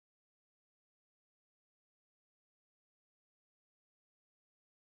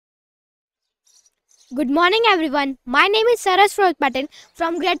Good morning everyone. My name is Saras Patil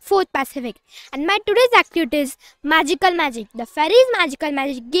from grade 4th Pacific and my today's activity is magical magic. The fairy's magical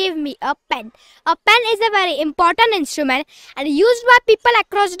magic gave me a pen. A pen is a very important instrument and used by people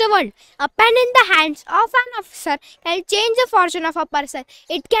across the world. A pen in the hands of an officer can change the fortune of a person.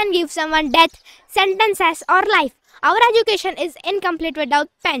 It can give someone death, sentences or life. Our education is incomplete without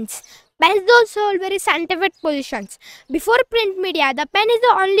pens. Pens also hold very scientific positions. Before print media, the pen is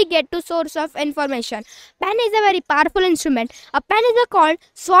the only get-to source of information. Pen is a very powerful instrument. A pen is called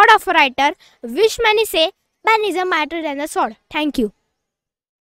sword of a writer, which many say pen is a mightier than a sword. Thank you.